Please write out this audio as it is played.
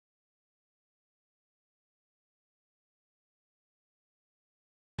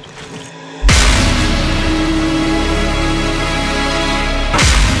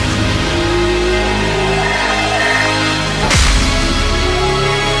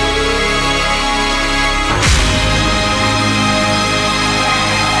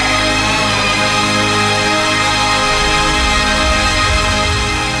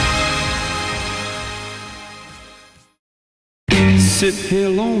here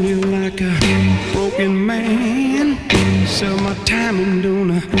lonely like a broken man. Sell my time and doing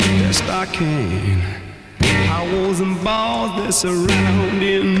the best I can. Powers and balls that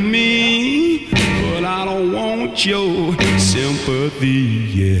surrounding me, but I don't want your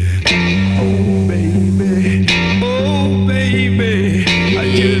sympathy, yeah. Oh baby,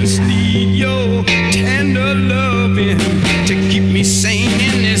 I just need your tender loving to keep me sane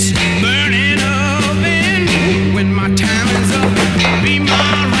in this burning oven. When my time is up, be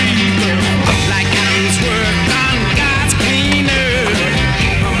my reaper, like Adam's work on God's clean earth.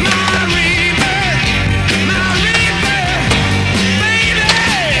 My reaper, baby,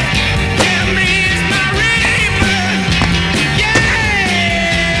 tell me it's my reaper,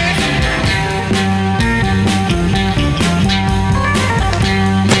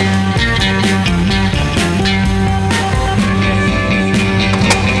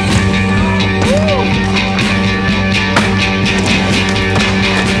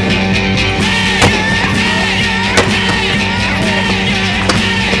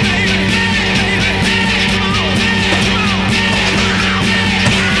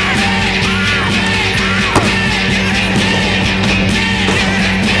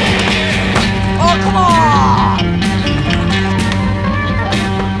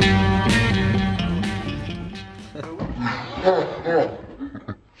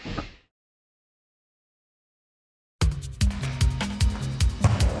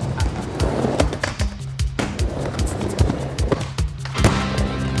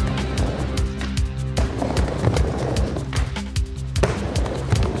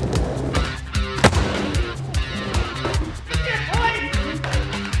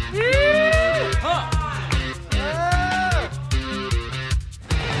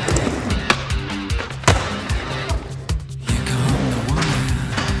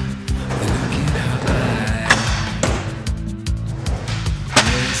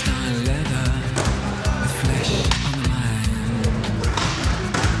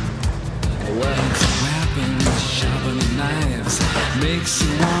 makes you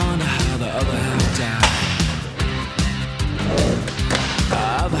wonder how the other half died. The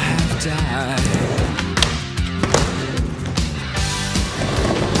other half died.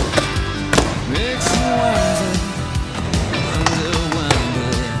 Makes you wonder,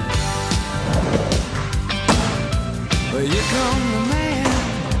 wonder. Well, here come the man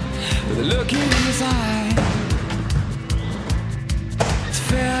with a look in his eye. It's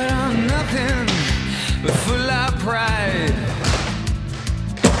fed on nothing but full of pride.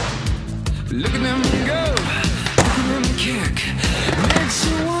 Look at them go, look at them kick. Makes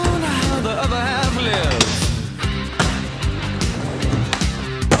you wonder how the other half lives.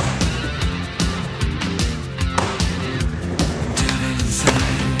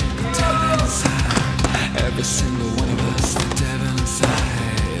 Devil inside, every single one of us. The devil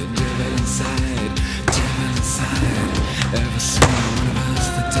inside, devil inside, devil inside, every single one of us.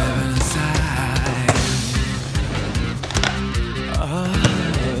 The devil inside. Oh.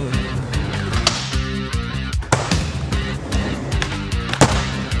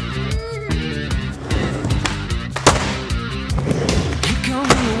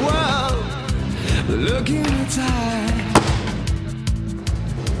 Looking at time,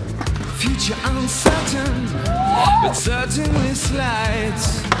 future uncertain, but certainly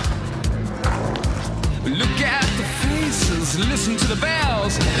slides. Look at the faces, listen to the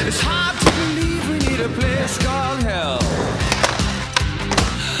bells. It's hard to believe we need a place called hell.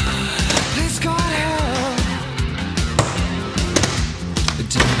 Place called hell. The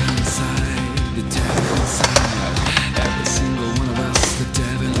devil inside, the devil inside. Every single one of us, the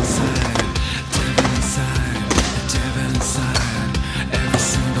devil inside. The devil inside, every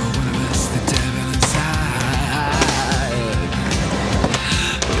single one of us, the devil inside.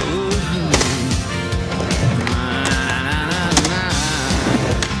 Ooh. Na, na, na, na.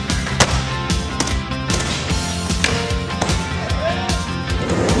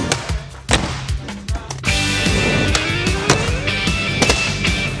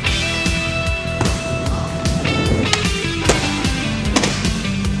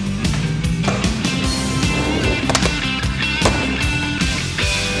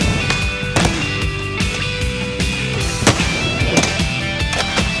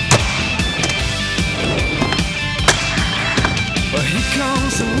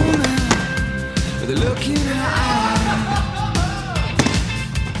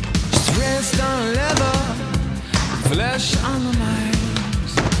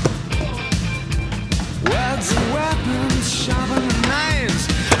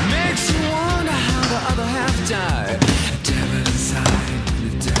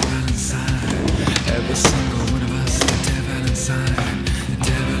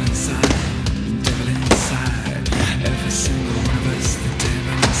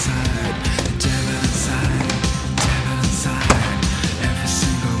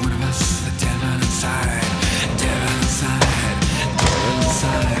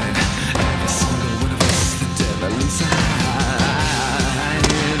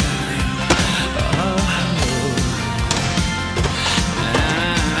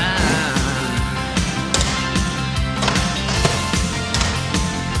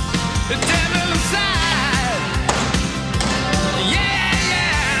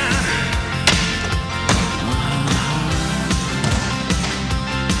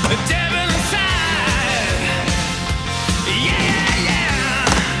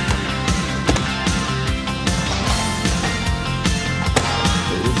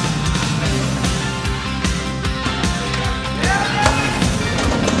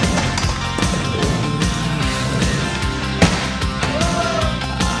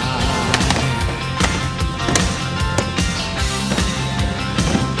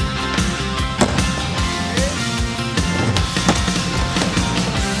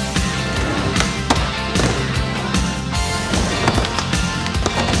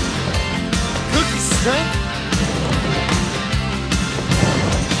 drink?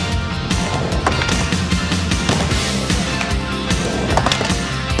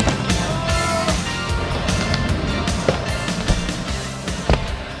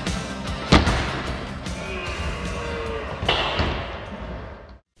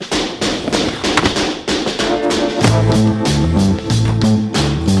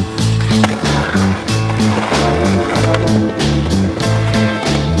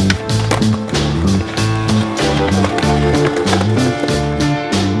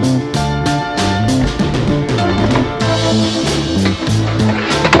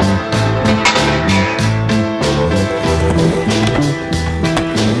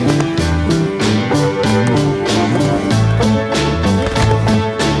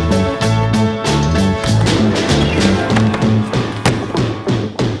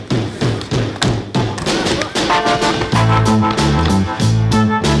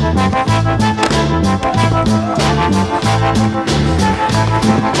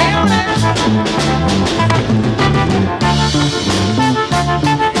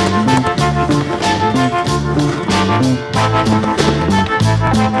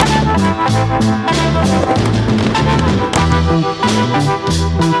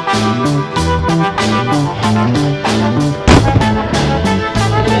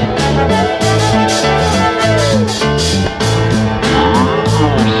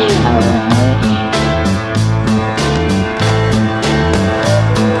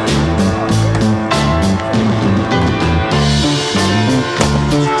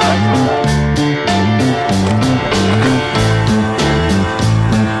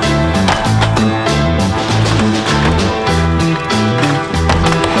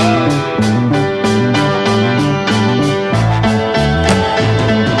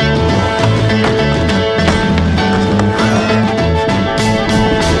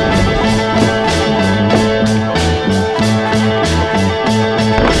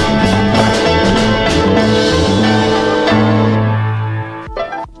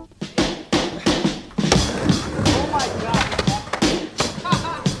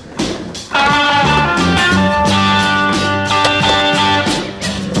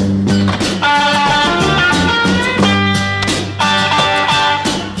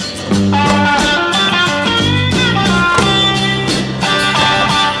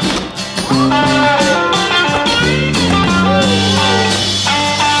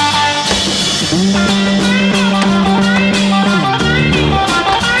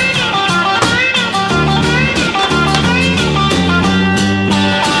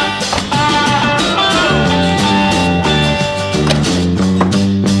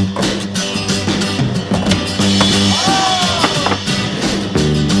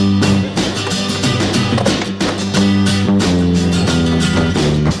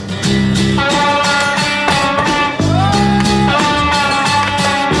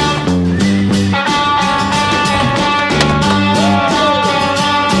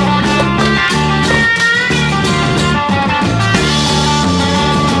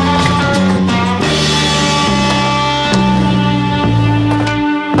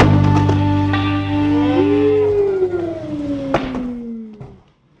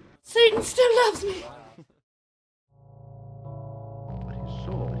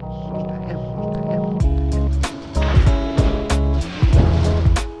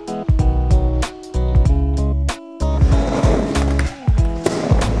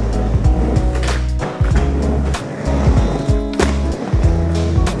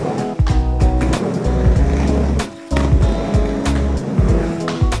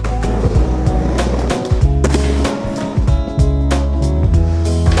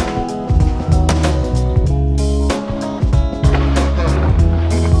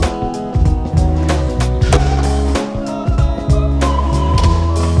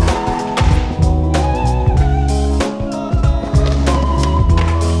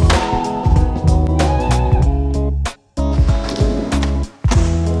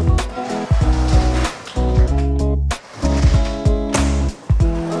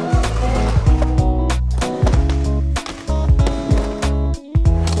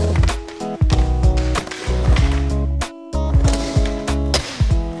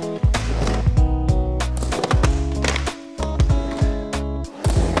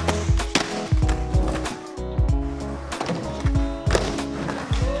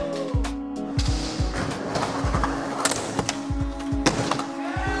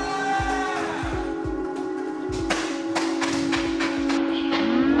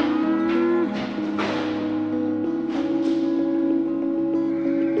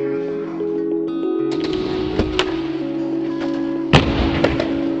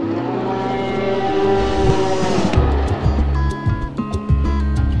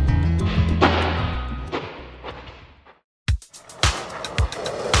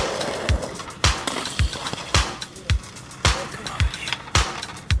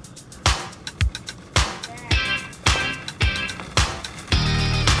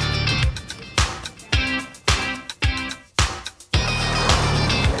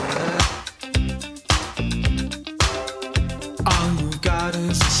 heart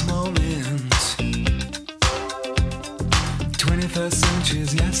is a small mint. 21st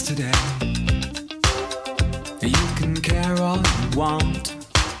century's yesterday. You can care all you want.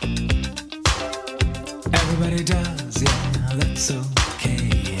 Everybody does, yeah, that's okay,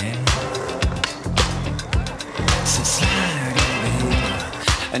 yeah. So slide over here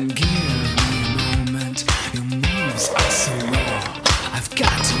and give me a moment. Your moves are so raw. I've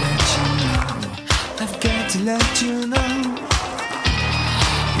got to let you know. I've got to let you know.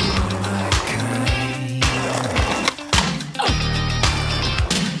 You're my kind.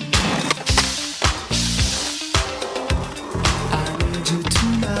 I need you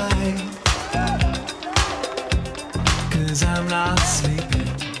tonight, 'cause I'm not sleeping.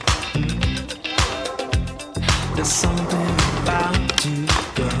 There's something about you,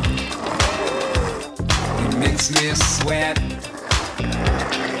 girl. It makes me sweat.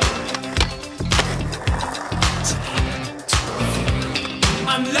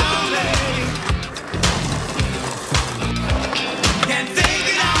 I'm lonely. Can't think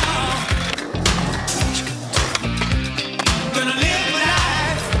it all. Gonna live my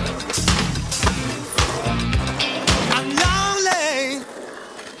life. I'm lonely.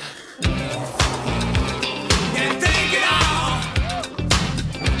 Can't think it all.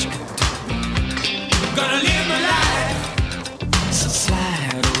 Gonna live my life. So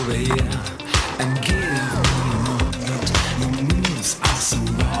slide over here and give me a moment. Your moves are so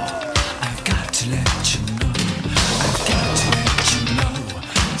raw. I've got to let you know. I've got to let you know.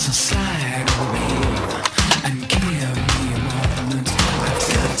 So slide over here and give me a moment. I've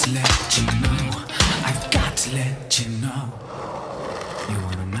got to let you know. I've got to let you know. You're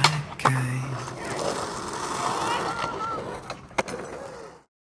one of my kind.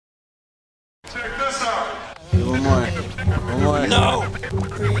 Check this out. One more. One more. No.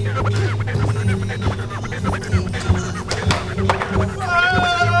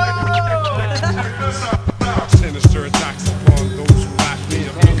 Sinister attacks upon those who lack the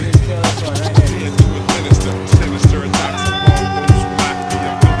ability to administer. Sinister attacks upon those who lack the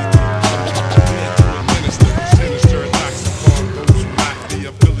ability to administer. Sinister attacks upon those who lack the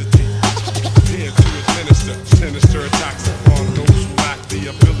ability to administer. Sinister attacks upon those who lack the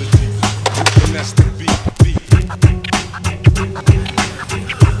ability to finesse the beat.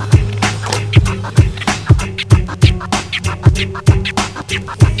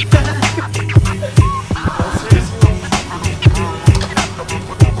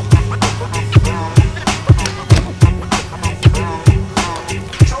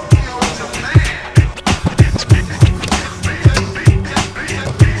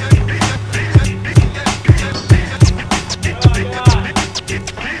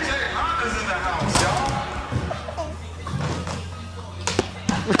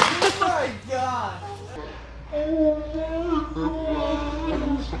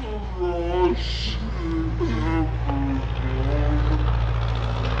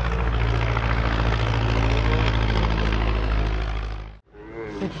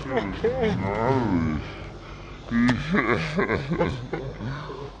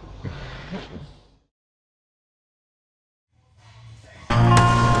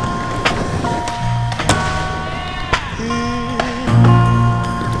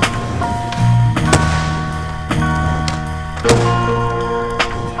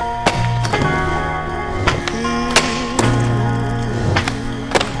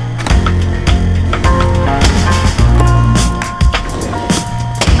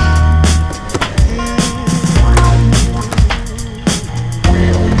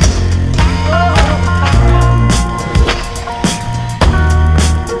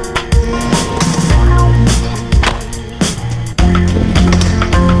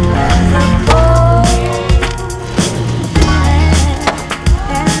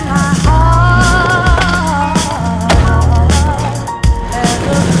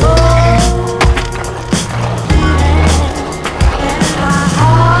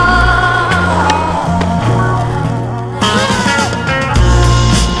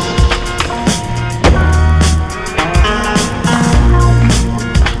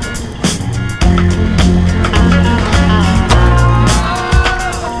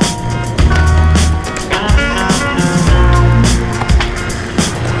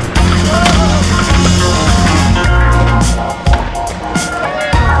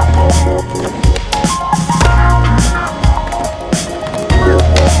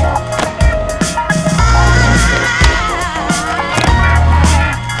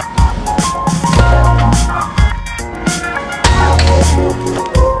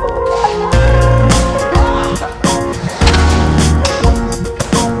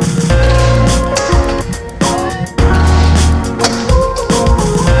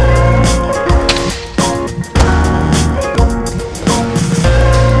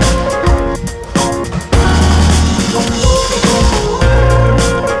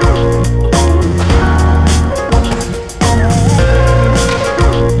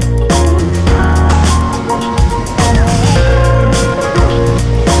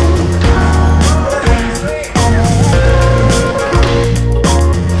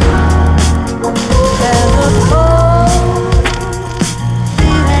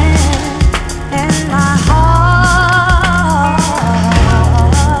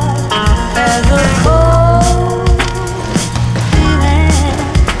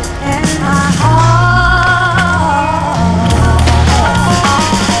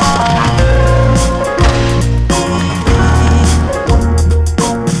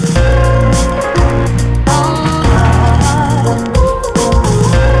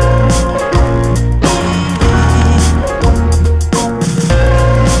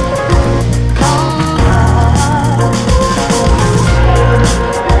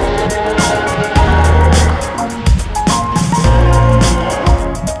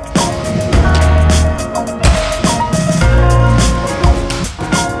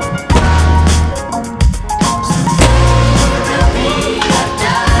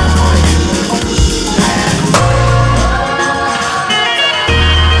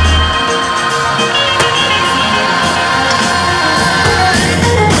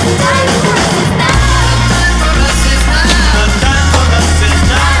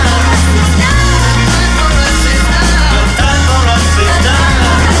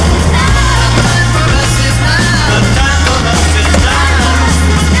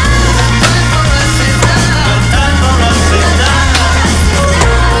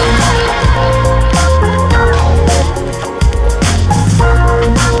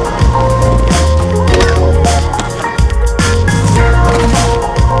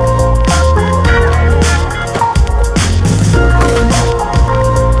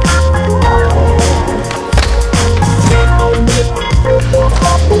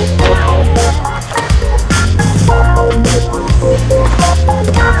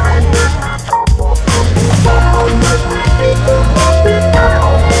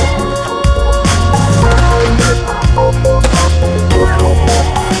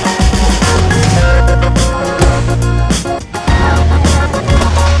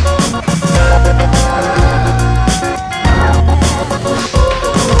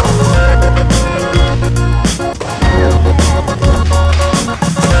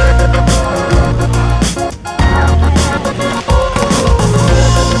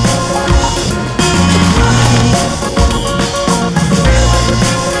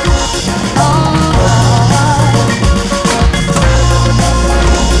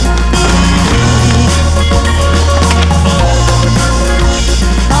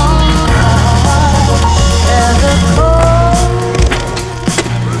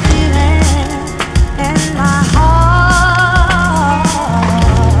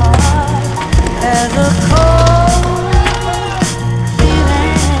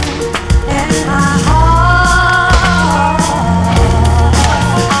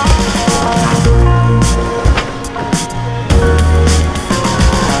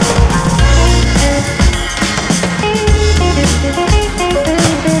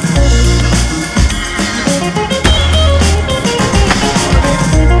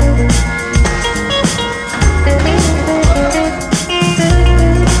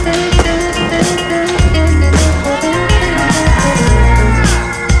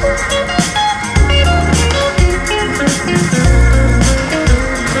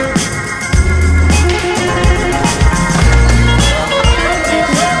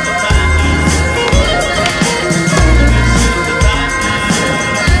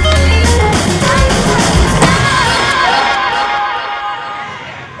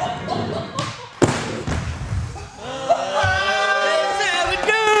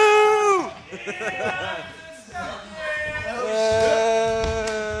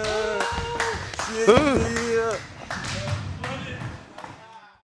 Supposed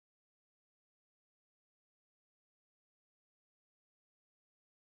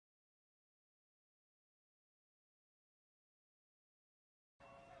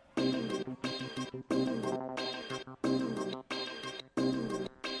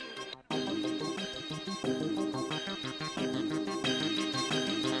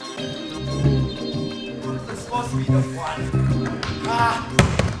to be the one. Ah.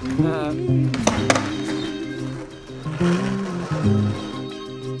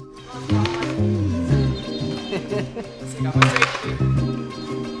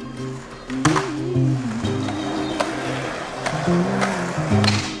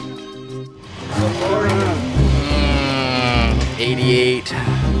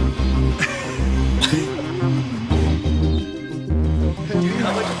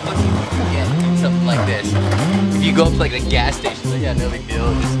 Something like this. If you go up to like the gas station, like, yeah, no big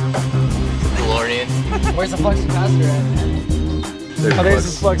deal. Just DeLorean. Where's the flux capacitor at? Oh, there's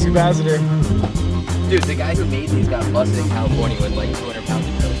this flux capacitor. Dude, the guy who made these got busted in California with like 200 pounds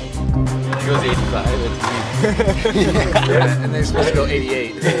of coke. He goes 85, that's me. Yeah, and they're supposed to go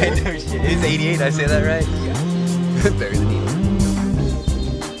 88. It's 88, I say that right? Yeah. Bury the needle.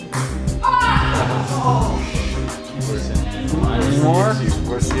 More?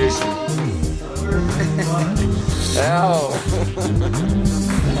 Where's the issue? Ow.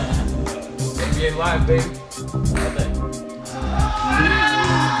 NBA Live, baby.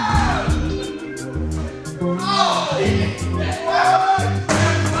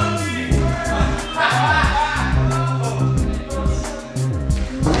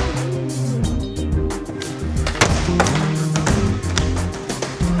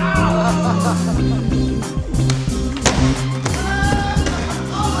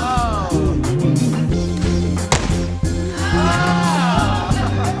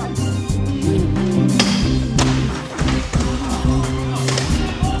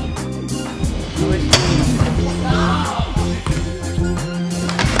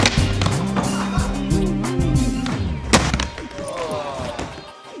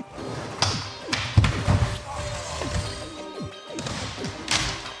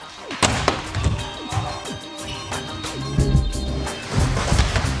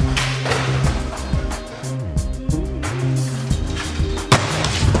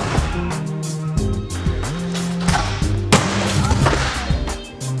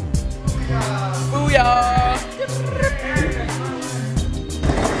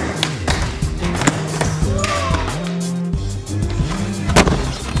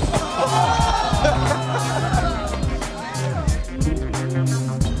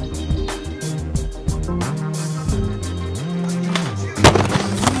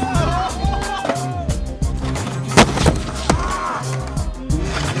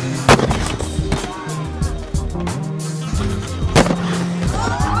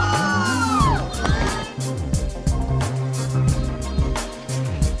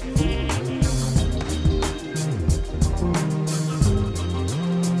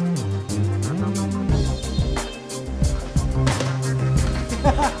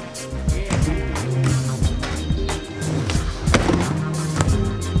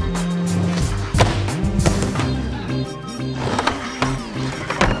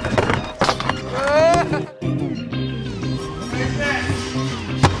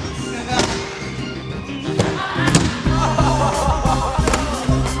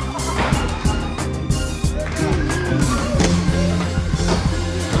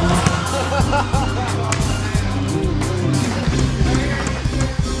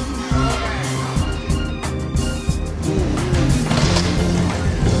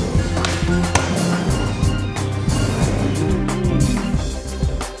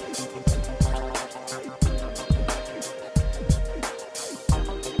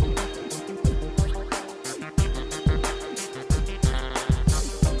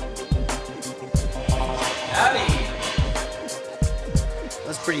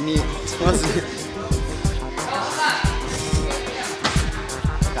 That's pretty neat, wasn't it?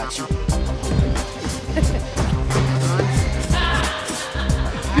 Got you.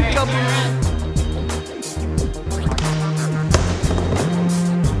 Pick up your hand.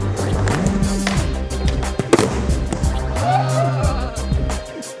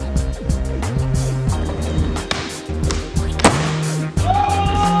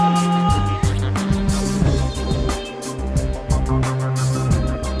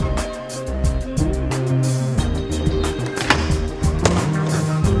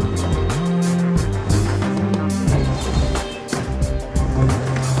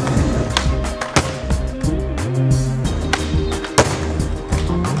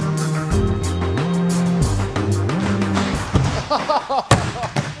 That's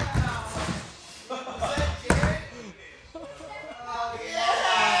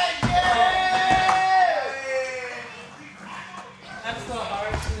the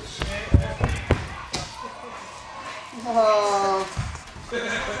hardest shit.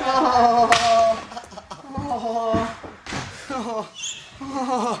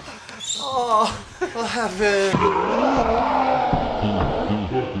 What happened?